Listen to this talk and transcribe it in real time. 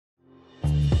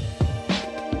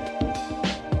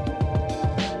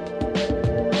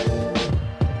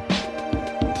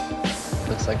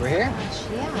like we're here. Gosh,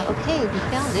 yeah, okay, we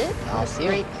found it. I'll That's see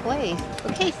a you. great place.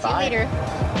 Okay, see you Bye. later.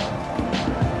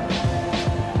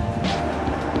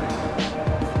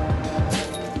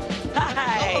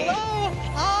 Hi. Hello.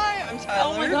 Hi, I'm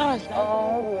Tyler. Oh my gosh.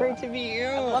 Oh, great to meet you.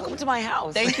 Welcome to my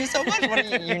house. Thank you so much. What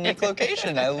a unique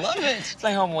location. I love it. It's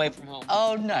my home away from home.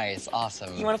 Oh, nice.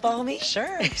 Awesome. You want to follow me?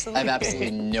 Sure, absolutely. I have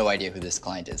absolutely no idea who this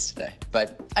client is today,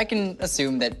 but I can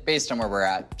assume that based on where we're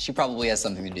at, she probably has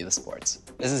something to do with sports.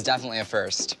 This is definitely a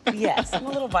first. Yes, I'm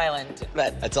a little violent,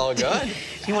 but That's all good.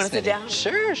 you want to sit down?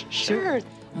 Sure.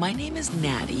 My name is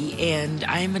Natty, and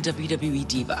I am a WWE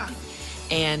diva.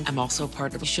 And I'm also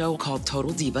part of a show called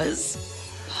Total Divas.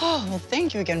 Oh, well,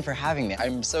 thank you again for having me.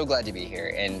 I'm so glad to be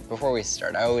here. And before we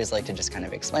start, I always like to just kind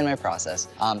of explain my process.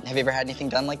 Have you ever had anything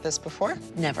done like this before?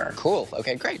 Never. Cool.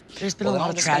 Okay, great. There's been Well, a then lot I'll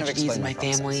of just kind tragedies in explain my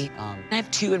process. family. I have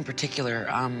two in particular.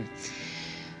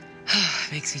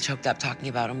 Makes me choked up talking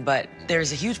about them, but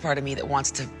there's a huge part of me that wants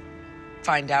to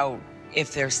find out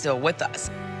if they're still with us.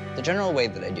 The general way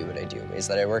that I do what I do is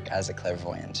that I work as a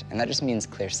clairvoyant, and that just means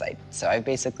clear sight. So I've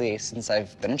basically, since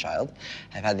I've been a child,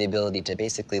 I've had the ability to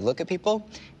basically look at people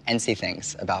and see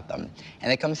things about them. And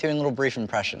they come through in little brief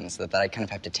impressions that I kind of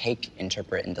have to take,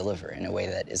 interpret, and deliver in a way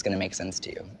that is gonna make sense to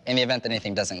you. In the event that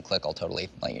anything doesn't click, I'll totally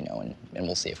let you know, and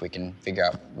we'll see if we can figure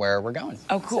out where we're going.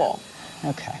 Oh, cool.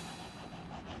 Okay.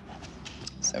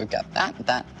 So we've got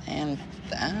that, and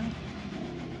that.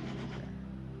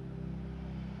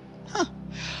 Huh.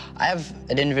 I have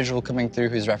an individual coming through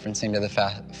who's referencing to the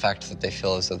fact that they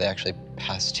feel as though they actually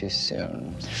passed too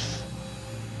soon.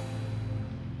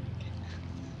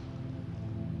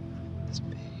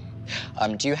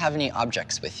 Do you have any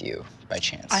objects with you, by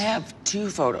chance? I have two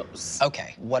photos.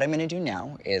 Okay, what I'm gonna do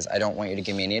now is I don't want you to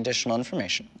give me any additional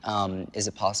information. Is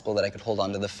it possible that I could hold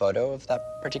on to the photo of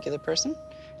that particular person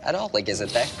at all? Like, is it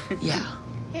there? Yeah.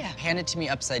 Yeah. Hand it to me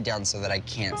upside down so that I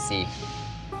can't see.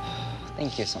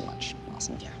 Thank you so much.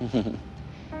 Awesome. Yeah.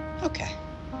 Okay.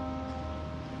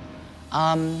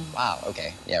 Wow,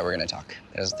 okay. Yeah, we're gonna talk.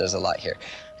 There's a lot here.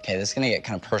 Okay, this is gonna get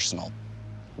kind of personal.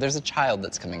 There's a child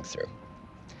that's coming through.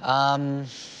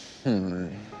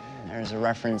 There's a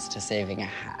reference to saving a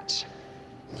hat.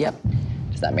 Yep.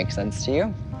 Does that make sense to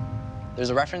you? There's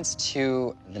a reference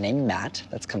to the name Matt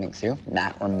that's coming through.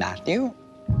 Matt or Matthew.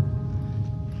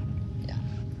 Yeah.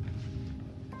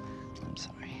 I'm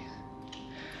sorry.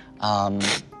 Yeah.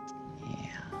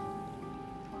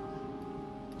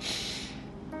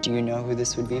 Do you know who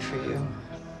this would be for you?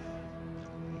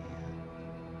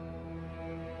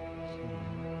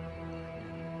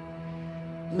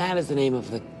 Matt is the name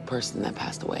of the person that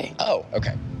passed away. Oh,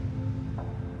 okay.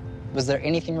 Was there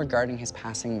anything regarding his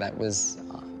passing that was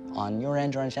on your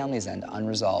end or on family's end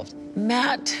unresolved?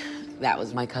 Matt, that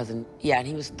was my cousin. Yeah, and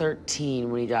he was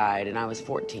 13 when he died, and I was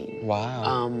 14.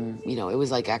 Wow. You know, it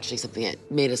was like actually something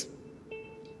that made us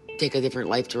take a different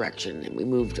life direction, and we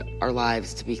moved our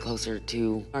lives to be closer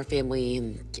to our family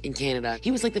in Canada.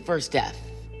 He was like the first death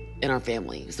in our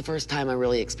family. It was the first time I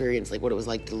really experienced like what it was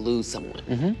like to lose someone.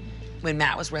 Mm-hmm. When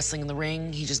Matt was wrestling in the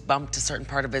ring, he just bumped a certain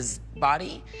part of his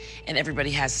body, and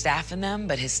everybody has staph in them,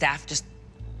 but his staph just,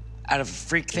 out of a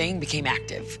freak thing, became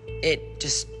active. It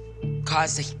just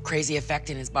caused a crazy effect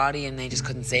in his body, and they just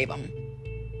couldn't save him.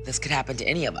 This could happen to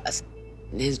any of us.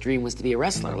 And his dream was to be a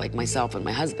wrestler, like myself and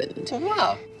my husband. Oh,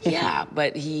 wow. Yeah,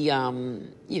 but he, you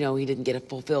know, he didn't get to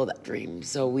fulfill that dream,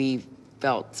 so we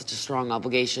felt such a strong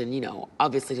obligation, you know,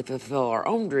 obviously to fulfill our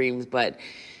own dreams, but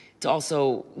to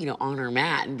also, you know, honor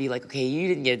Matt and be like, okay, you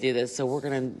didn't get to do this, so we're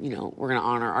gonna, you know, we're gonna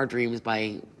honor our dreams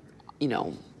by, you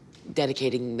know,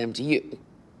 dedicating them to you.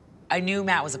 I knew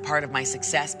Matt was a part of my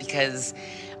success because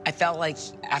I felt like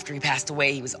after he passed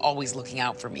away, he was always looking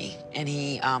out for me, and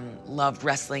he loved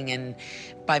wrestling, and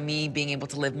by me being able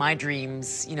to live my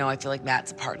dreams, you know, I feel like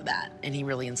Matt's a part of that, and he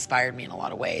really inspired me in a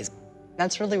lot of ways.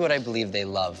 That's really what I believe they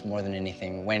love more than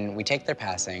anything. When we take their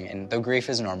passing, and though grief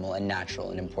is normal and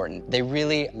natural and important, they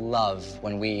really love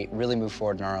when we really move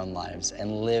forward in our own lives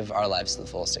and live our lives to the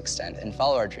fullest extent and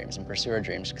follow our dreams and pursue our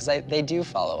dreams, because they do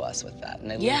follow us with that, and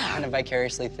they live kind of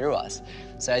vicariously through us.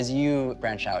 So as you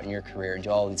branch out in your career and do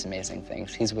all these amazing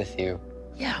things, he's with you.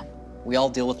 Yeah. We all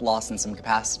deal with loss in some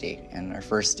capacity, and our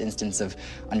first instance of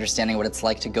understanding what it's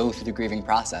like to go through the grieving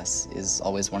process is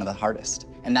always one of the hardest.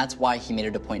 And that's why he made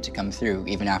it a point to come through,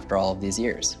 even after all of these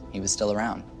years. He was still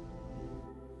around.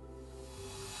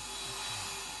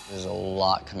 There's a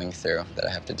lot coming through that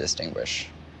I have to distinguish.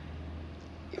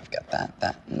 You've got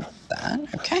that, and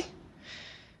that, okay.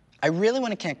 I really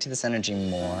want to connect to this energy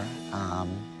more,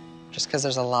 just because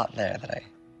there's a lot there that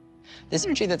This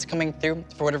energy that's coming through,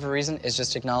 for whatever reason, is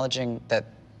just acknowledging that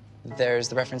there's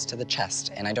the reference to the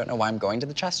chest, and I don't know why I'm going to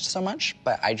the chest so much,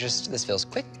 but this feels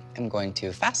quick. I'm going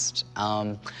too fast.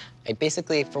 I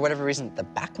basically, for whatever reason, the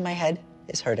back of my head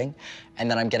is hurting, and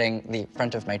then I'm getting the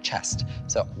front of my chest.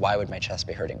 So why would my chest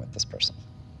be hurting with this person?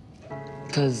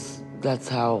 Because that's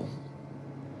the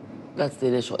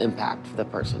initial impact for the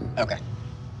person. Okay.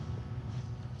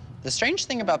 The strange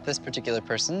thing about this particular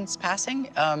person's passing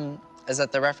is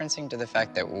that they're referencing to the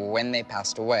fact that when they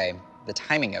passed away, the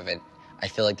timing of it, I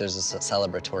feel like there's a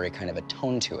celebratory kind of a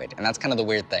tone to it. And that's kind of the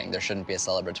weird thing. There shouldn't be a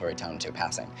celebratory tone to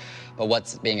passing. But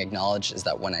what's being acknowledged is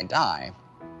that when I die,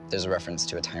 there's a reference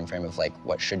to a time frame of like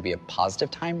what should be a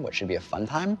positive time, what should be a fun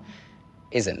time,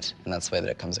 isn't. And that's the way that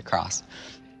it comes across.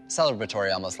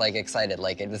 Celebratory almost, like excited,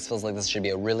 like this feels like this should be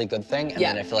a really good thing. And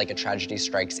then I feel like a tragedy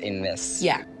strikes in this.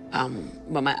 Yeah.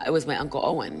 But it was my Uncle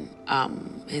Owen.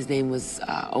 His name was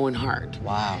Owen Hart.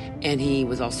 Wow. And he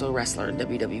was also a wrestler in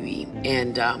WWE.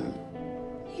 And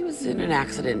he was in an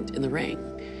accident in the ring.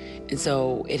 And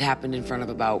so it happened in front of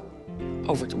about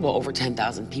over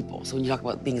 10,000 people. So when you talk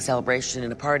about being a celebration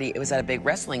and a party, it was at a big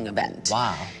wrestling event.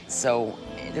 Wow. So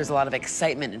there's a lot of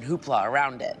excitement and hoopla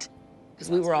around it. Because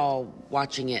we were all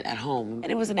watching it at home.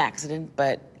 And it was an accident,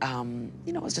 but,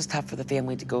 you know, it was just tough for the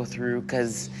family to go through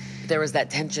because there was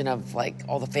that tension of, like,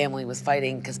 all the family was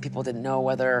fighting because people didn't know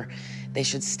whether they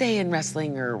should stay in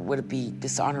wrestling or would it be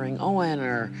dishonoring Owen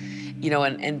or, you know,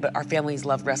 but our families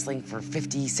loved wrestling for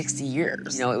 50, 60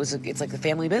 years. You know, it's like the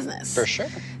family business. For sure.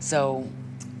 So,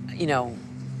 you know,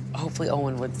 hopefully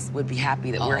Owen would be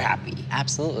happy that we're happy.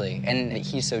 Absolutely. And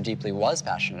he so deeply was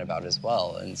passionate about as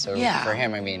well. And so for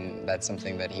him, I mean, that's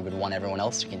something that he would want everyone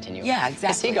else to continue. Yeah, exactly.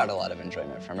 Because he got a lot of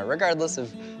enjoyment from it. Regardless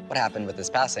of what happened with his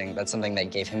passing, that's something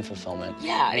that gave him fulfillment.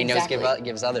 Yeah, and he knows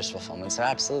gives others fulfillment, so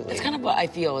absolutely. It's kind of what I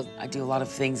feel. I do a lot of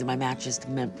things in my matches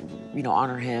to, you know,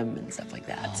 honor him and stuff like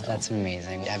that. So. That's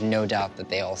amazing. I have no doubt that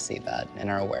they all see that and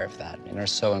are aware of that and are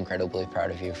so incredibly proud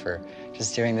of you for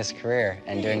just doing this career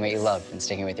and doing what you love and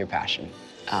sticking with your passion.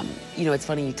 You know, it's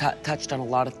funny, you touched on a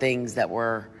lot of things that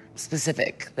were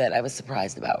specific that I was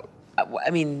surprised about.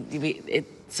 I mean,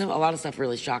 a lot of stuff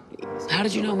really shocked me. How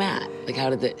did you know Matt? Like,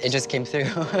 how did It just came through.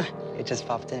 It just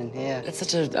popped in, yeah. That's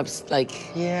such a, like...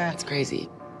 Yeah. It's crazy.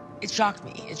 It shocked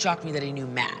me. It shocked me that he knew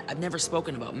Matt. I've never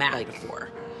spoken about Matt before.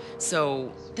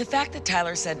 So the fact that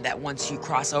Tyler said that once you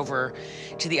cross over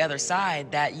to the other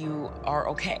side, that you are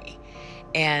okay.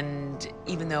 And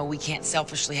even though we can't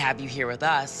selfishly have you here with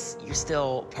us, you're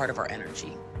still part of our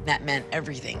energy. That meant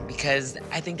everything because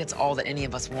I think that's all that any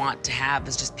of us want to have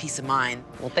is just peace of mind.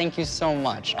 Well, thank you so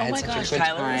much. Oh my gosh,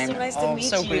 Tyler, it was so nice to meet you.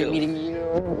 So great meeting you.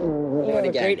 You have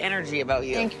a great energy about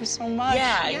you. Thank you so much.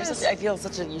 Yeah, yes.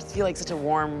 You feel like such a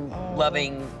warm,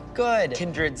 loving,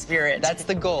 kindred spirit. That's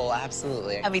the goal,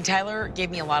 absolutely. I mean, Tyler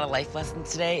gave me a lot of life lessons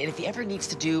today, and if he ever needs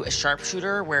to do a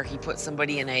sharpshooter where he puts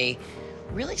somebody in a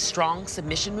really strong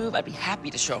submission move, I'd be happy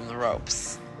to show him the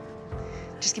ropes.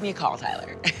 Just give me a call,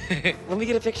 Tyler. Let me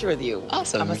get a picture with you.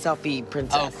 Awesome. I'm a selfie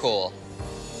princess. Oh, cool.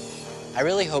 I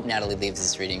really hope Natalie leaves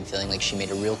this reading feeling like she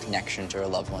made a real connection to her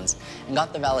loved ones and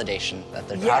got the validation that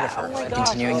they're proud of her,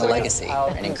 continuing the legacy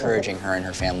and encouraging her and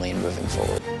her family in moving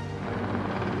forward.